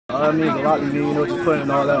It means a lot to me, you know, just putting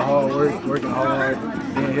in all that hard work, working hard,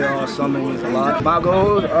 being here all summer means a lot. My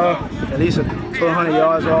goal, at least 1,200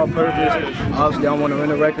 yards all-purpose. Obviously, I want to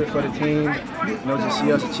win a record for the team. You know, just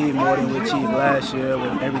see us achieve more than we achieved last year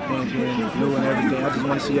with everything being new and everything. I just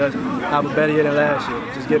want to see us have a better year than last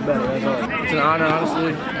year. Just get better, that's all. It's an honor,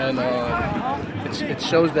 honestly, and it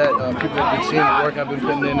shows that people have been seeing the work I've been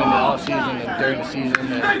putting in the off-season and during the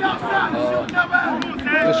season, and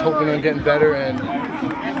just hoping on getting better and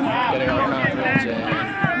getting our confidence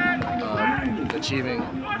and achieving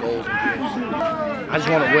goals and dreams. I just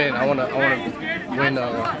want to win. I want to win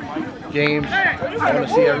games. I want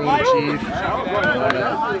to see everyone achieve. I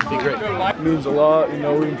want to be great. It means a lot. You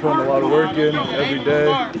know, we've been putting a lot of work in every day,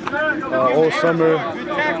 all summer,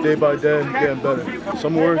 day by day, getting better.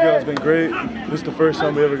 Summer workout has been great. This is the first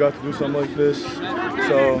time we ever got to do something like this,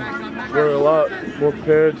 so we're a lot more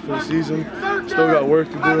prepared for the season. Still got work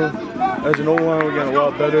to do. As an O-line, we're getting a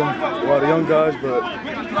lot better. A lot of young guys, but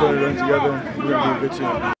putting it in together, we're going to be a good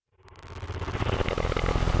team.